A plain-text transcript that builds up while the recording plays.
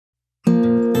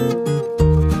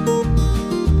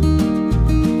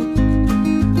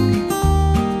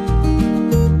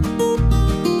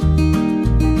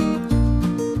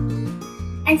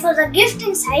For the gift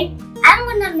inside, I'm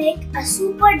gonna make a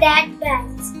super dad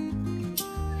badge.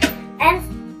 And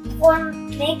for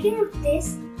making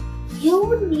this, you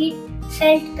would need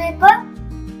felt paper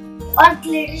or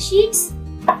glitter sheets,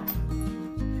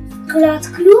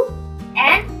 cloth glue,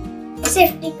 and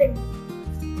safety pin.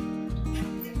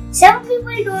 Some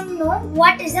people don't know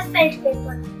what is a felt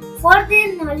paper. For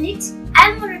their knowledge,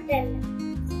 I'm gonna tell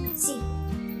them. See,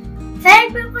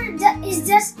 felt paper is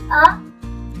just a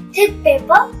thick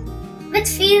paper which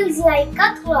feels like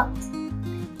a cloth.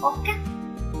 Okay.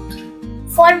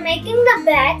 For making the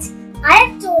badge, I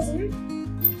have chosen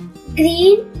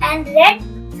green and red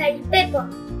felt paper.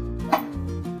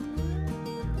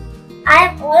 I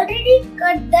have already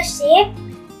cut the shape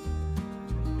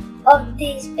of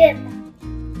this paper.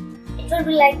 It will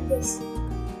be like this.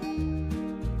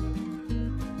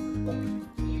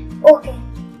 Okay.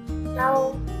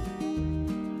 Now,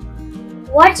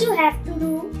 what you have to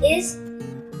do is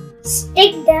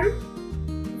stick them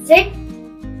with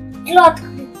cloth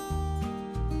glue.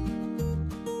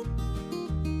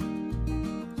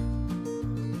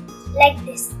 Like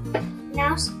this.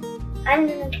 Now I'm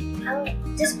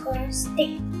just gonna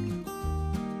stick.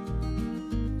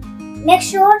 Make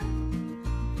sure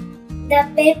the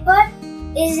paper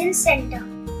is in center.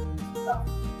 Oh,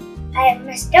 I have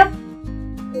messed up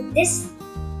with this.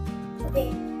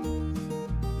 Okay.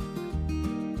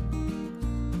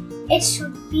 It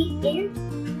should be in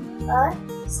a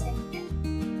center.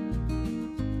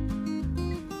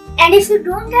 And if you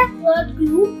don't have cloth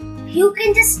glue, you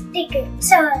can just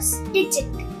stitch it,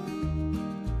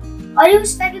 or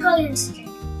use Fevicol instead.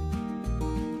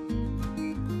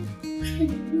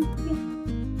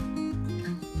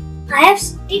 I have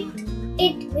sticked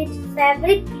it with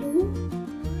fabric glue,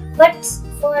 but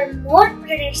for more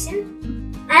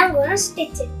protection, I am gonna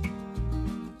stitch it.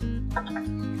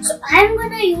 So I am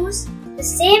gonna use the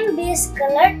same base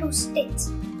color to stitch.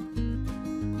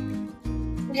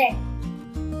 Red.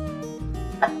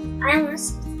 I am gonna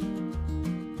stitch.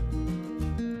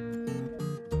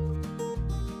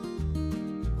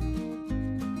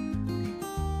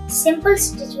 Simple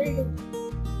stitch will do.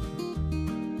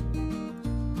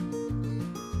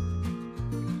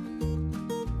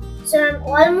 So I'm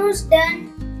almost done.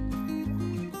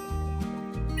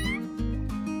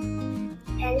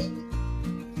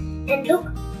 And look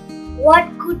what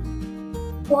good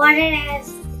border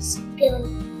has this given.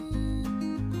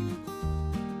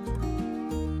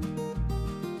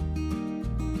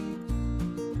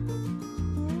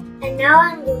 And now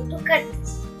I'm going to cut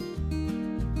this.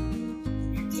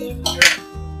 And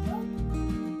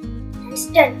it's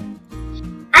done.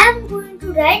 I'm going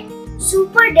to write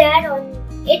Super Dad on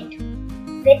it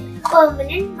with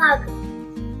permanent marker.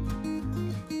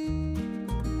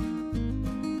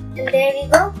 And there we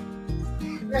go.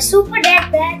 My Super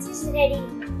Dad badge is ready.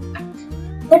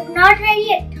 But not ready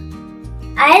yet.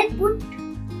 I'll put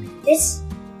this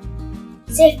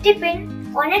safety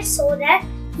pin on it so that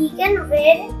he can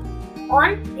wear it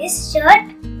on his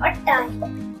shirt or tie.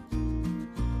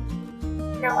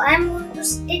 Now I'm going to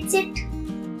stitch it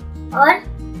or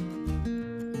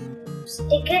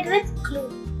stick it with glue.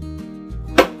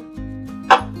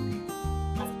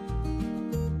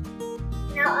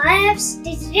 Now I have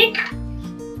stitched it.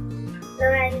 Now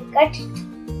I will cut it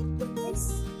with this.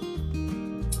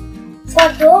 For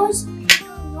those who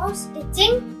don't know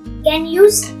stitching, can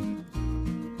use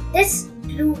this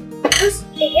glue to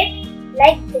stick it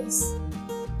like this.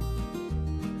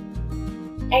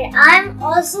 And I'm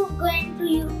also going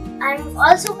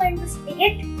to stick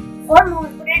it for more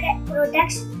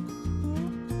protection.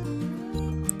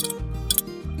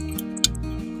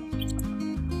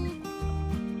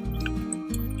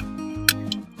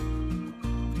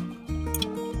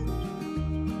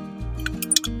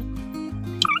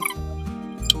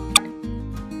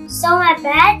 So my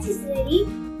badge is ready,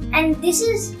 and this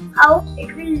is how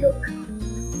it will look.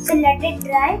 So let it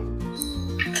dry.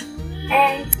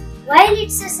 And while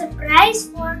it's a surprise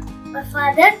for my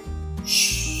father,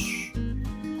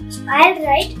 I'll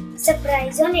write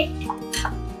surprise on it.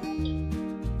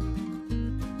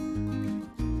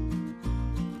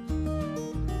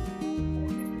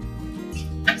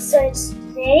 So it's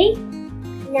ready.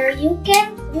 Now you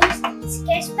can use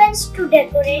sketch pens to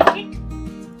decorate it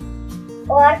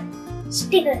or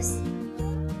stickers.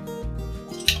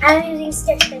 I'm using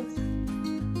sketch pens.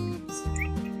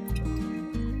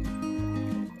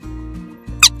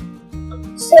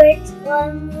 So it's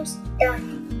almost done.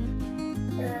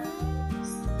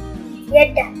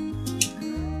 We're done.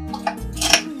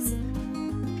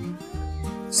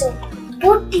 So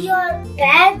put your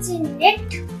badge in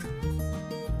it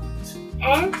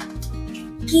and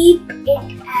keep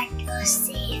it at a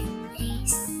safe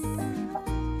place.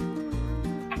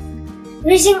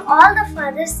 Wishing all the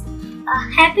fathers a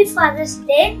happy Father's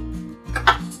Day.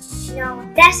 Now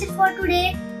that's it for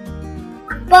today.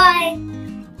 Goodbye.